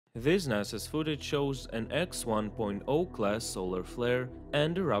This NASA's footage shows an X1.0 class solar flare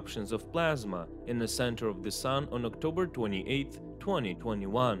and eruptions of plasma in the center of the Sun on October 28,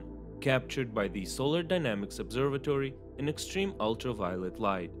 2021, captured by the Solar Dynamics Observatory in extreme ultraviolet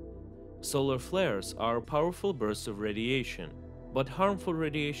light. Solar flares are powerful bursts of radiation, but harmful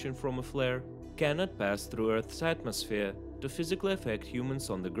radiation from a flare cannot pass through Earth's atmosphere to physically affect humans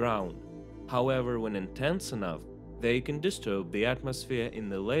on the ground. However, when intense enough, they can disturb the atmosphere in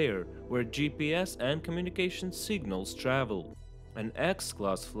the layer where GPS and communication signals travel. An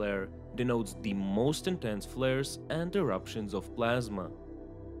X-class flare denotes the most intense flares and eruptions of plasma.